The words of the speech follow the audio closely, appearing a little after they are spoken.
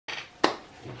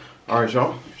Alright,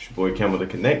 y'all. It's your boy Camo the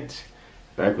Connect,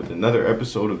 back with another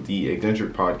episode of the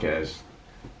Eccentric Podcast.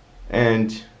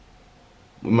 And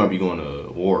we might be going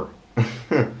to war.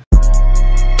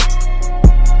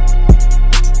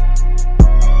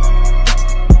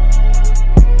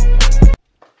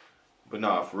 But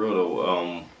nah, for real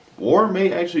though, war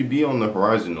may actually be on the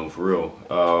horizon though, for real.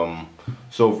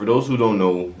 So for those who don't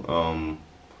know,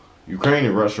 Ukraine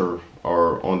and Russia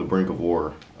are on the brink of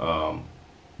war.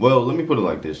 Well, let me put it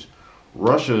like this.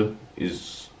 Russia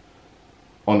is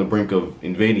on the brink of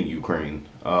invading Ukraine.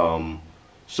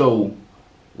 So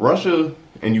Russia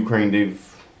and Ukraine, they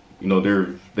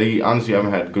honestly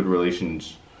haven't had good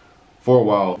relations for a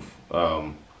while.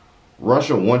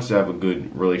 Russia wants to have a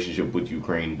good relationship with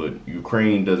Ukraine, but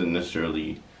Ukraine doesn't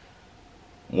necessarily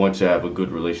want to have a good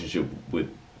relationship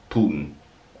with Putin.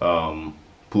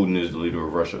 Putin is the leader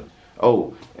of Russia.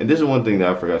 Oh, and this is one thing that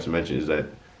I forgot to mention is that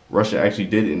Russia actually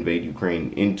did invade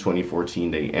Ukraine in 2014.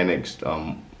 They annexed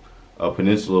a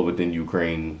peninsula within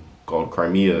Ukraine called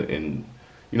Crimea, and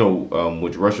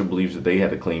which Russia believes that they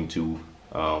had a claim to,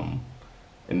 and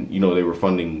they were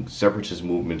funding separatist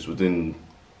movements within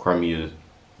Crimea,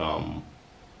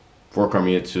 for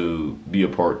Crimea to be a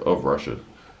part of Russia.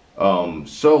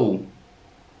 So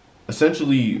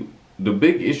essentially, the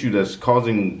big issue that's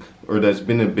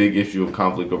been a big issue of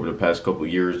conflict over the past couple of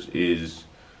years is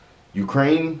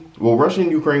Ukraine. Well, Russia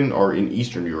and Ukraine are in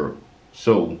Eastern Europe,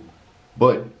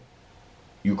 but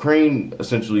Ukraine,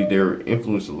 essentially, they're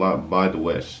influenced a lot by the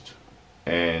West.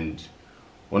 And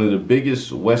one of the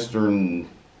biggest Western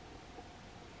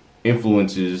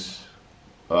influences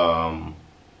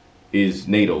is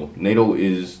NATO. NATO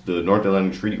is the North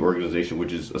Atlantic Treaty Organization,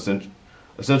 which is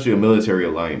essentially a military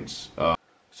alliance.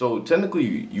 So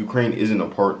technically, Ukraine isn't a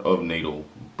part of NATO,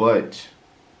 but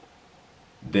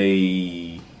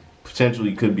they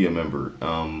potentially could be a member.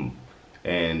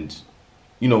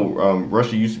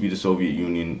 Russia used to be the Soviet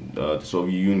Union. The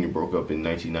Soviet Union broke up in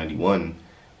 1991,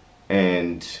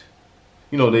 and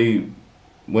they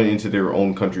went into their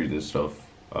own countries and stuff.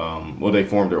 Well, they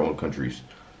formed their own countries.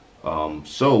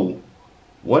 So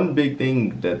one big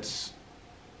thing that's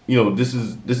this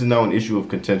is now an issue of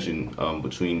contention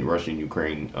between Russia and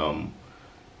Ukraine.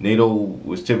 NATO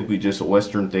was typically just a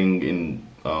Western thing in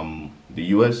the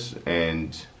U.S.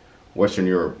 and Western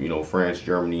Europe. France,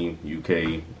 Germany,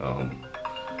 UK,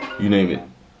 you name it.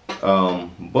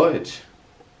 But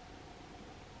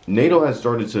NATO has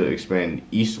started to expand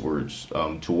eastwards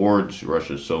towards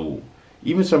Russia. So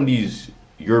even some of these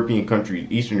European countries,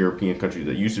 Eastern European countries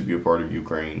that used to be a part of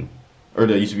Ukraine, or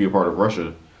that used to be a part of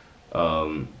Russia,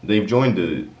 they've joined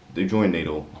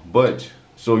NATO. But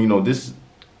so this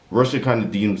Russia kind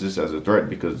of deems this as a threat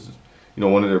because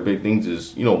one of their big things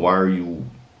is why are you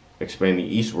expanding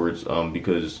eastwards?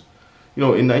 Because in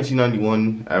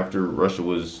 1991, after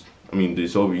the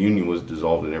Soviet Union was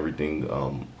dissolved and everything,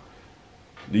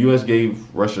 the U.S.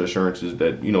 gave Russia assurances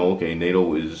that okay,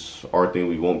 NATO is our thing,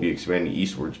 we won't be expanding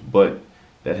eastwards, but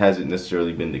that hasn't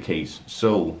necessarily been the case.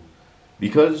 So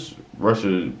because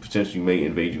Russia potentially may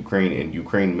invade Ukraine and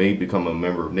Ukraine may become a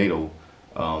member of NATO,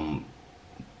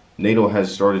 NATO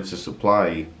has started to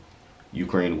supply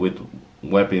Ukraine with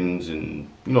weapons and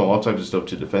all types of stuff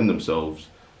to defend themselves,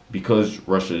 because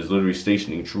Russia is literally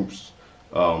stationing troops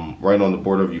right on the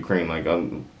border of Ukraine. Like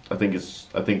I think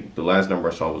the last number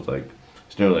I saw was like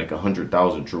it's nearly like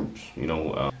 100,000 troops.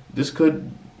 This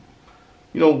could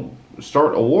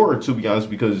start a war, to be honest,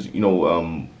 because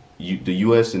the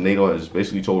U.S. and NATO has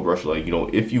basically told Russia, like,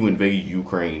 if you invade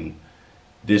Ukraine,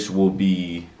 this will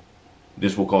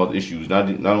cause issues. Not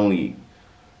only,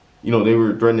 they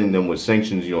were threatening them with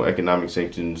sanctions, economic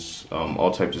sanctions,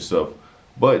 all types of stuff.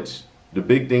 But the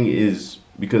big thing is,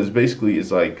 because basically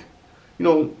it's like,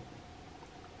 NATO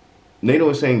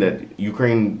is saying that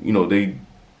Ukraine,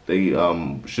 they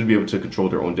should be able to control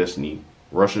their own destiny.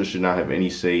 Russia should not have any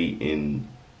say in,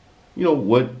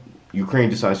 what Ukraine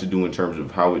decides to do in terms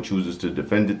of how it chooses to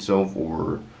defend itself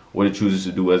or what it chooses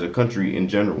to do as a country in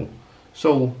general.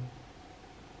 So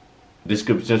this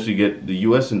could potentially get the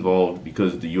U.S. involved,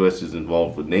 because the U.S. is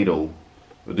involved with NATO.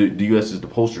 The U.S. is the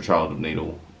poster child of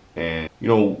NATO. And,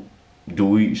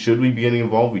 should we be getting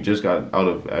involved? We just got out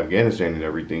of Afghanistan and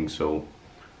everything. So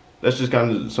that's just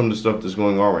kind of some of the stuff that's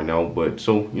going on right now. But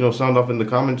so, sound off in the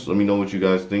comments. Let me know what you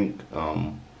guys think.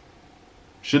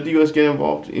 Should the U.S. get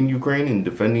involved in Ukraine in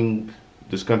defending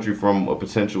this country from a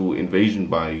potential invasion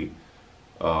by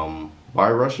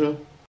Russia?